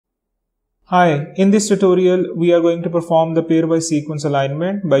Hi, in this tutorial we are going to perform the pairwise sequence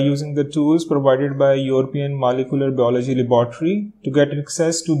alignment by using the tools provided by European Molecular Biology Laboratory. To get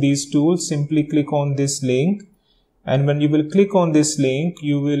access to these tools, simply click on this link, and when you will click on this link,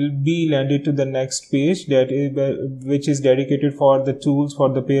 you will be landed to the next page which is dedicated for the tools for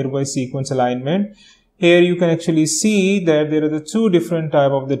the pairwise sequence alignment. Here you can actually see that there are the two different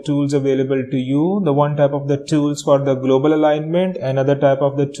type of the tools available to you. The one type of the tools for the global alignment, another type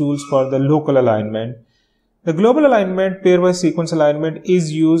of the tools for the local alignment. The global alignment, pairwise sequence alignment,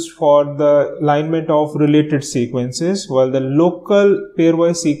 is used for the alignment of related sequences, while the local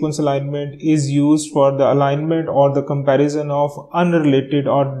pairwise sequence alignment is used for the alignment or the comparison of unrelated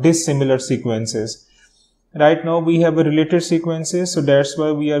or dissimilar sequences. Right now we have a related sequences, so that's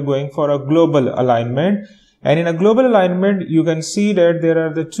why we are going for a global alignment. And in a global alignment, you can see that there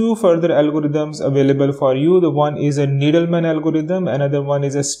are the two further algorithms available for you. The one is a Needleman algorithm, another one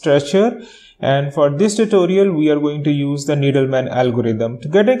is a stretcher. And for this tutorial, we are going to use the Needleman algorithm. To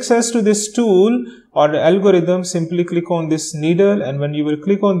get access to this tool or algorithm, simply click on this needle, and when you will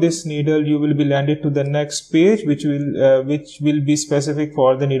click on this needle, you will be landed to the next page, which will be specific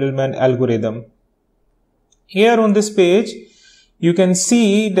for the Needleman algorithm. Here on this page, you can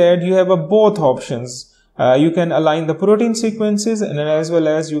see that you have both options. You can align the protein sequences and as well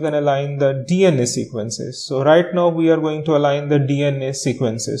as you can align the DNA sequences. So right now we are going to align the DNA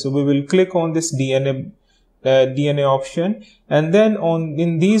sequences. So we will click on this DNA option, and then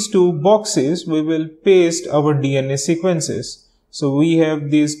in these two boxes we will paste our DNA sequences. So we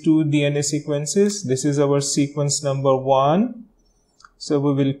have these two DNA sequences. This is our sequence number 1. So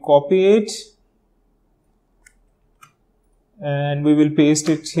we will copy it, and we will paste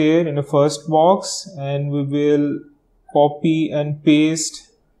it here in the first box, and we will copy and paste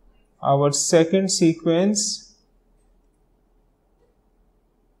our second sequence.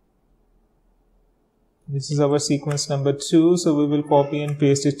 This is our sequence number 2, so we will copy and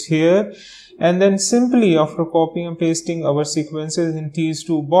paste it here. And then simply after copying and pasting our sequences in these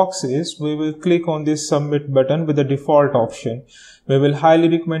two boxes, we will click on this submit button with the default option. We will highly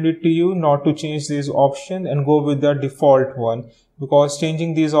recommend it to you not to change this option and go with the default one, because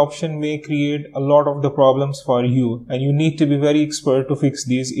changing these options may create a lot of the problems for you, and you need to be very expert to fix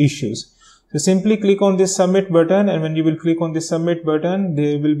these issues. So simply click on this submit button, and when you will click on this submit button,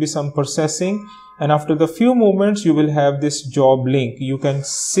 there will be some processing, and after the few moments you will have this job link. You can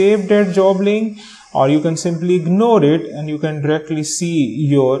save that job link, or you can simply ignore it and you can directly see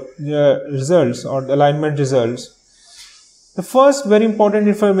your results or the alignment results. The first very important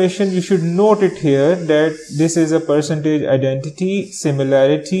information, you should note it here, that this is a percentage identity,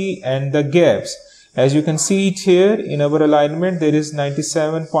 similarity, and the gaps. As you can see it here in our alignment, there is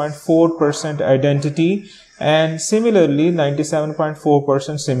 97.4% identity and similarly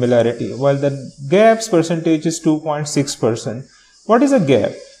 97.4% similarity, while the gaps percentage is 2.6%. What is a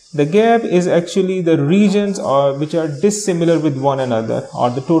gap? The gap is actually the regions which are dissimilar with one another, or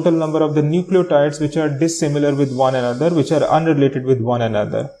the total number of the nucleotides which are dissimilar with one another, which are unrelated with one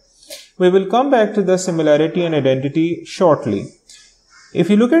another. We will come back to the similarity and identity shortly. If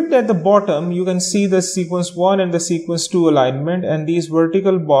you look at the bottom, you can see the sequence 1 and the sequence 2 alignment, and these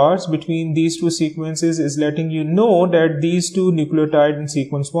vertical bars between these two sequences is letting you know that these two nucleotides in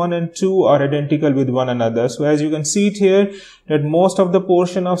sequence 1 and 2 are identical with one another. So as you can see it here, that most of the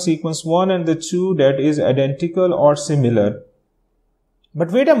portion of sequence 1 and the 2 that is identical or similar.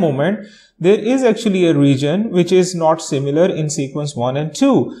 But wait a moment, there is actually a region which is not similar in sequence 1 and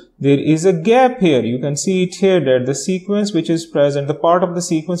 2. There is a gap here. You can see it here that the sequence which is present, the part of the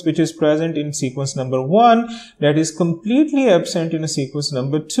sequence which is present in sequence number 1, that is completely absent in a sequence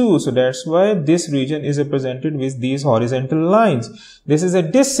number 2. So that's why this region is represented with these horizontal lines. This is a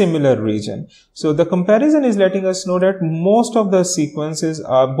dissimilar region. So the comparison is letting us know that most of the sequences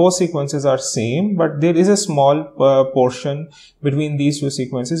both sequences are same, but there is a small portion between these two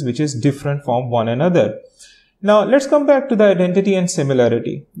sequences which is different from one another. Now let's come back to the identity and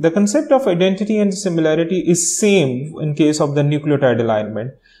similarity. The concept of identity and similarity is same in case of the nucleotide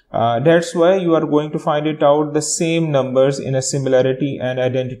alignment. That's why you are going to find it out the same numbers in a similarity and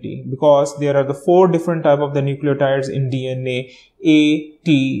identity, because there are the 4 different type of the nucleotides in DNA: A,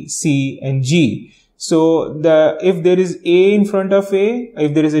 T, C, and G. So if there is A in front of A,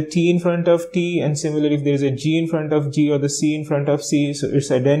 if there is a T in front of T, and similarly if there is a G in front of G or the C in front of C, so it's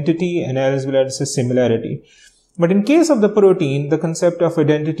identity and as well as a similarity. But in case of the protein, the concept of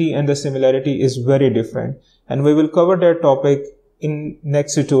identity and the similarity is very different, and we will cover that topic in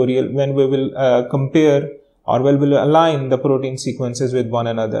next tutorial when we will compare or we will align the protein sequences with one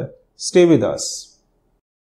another. Stay with us.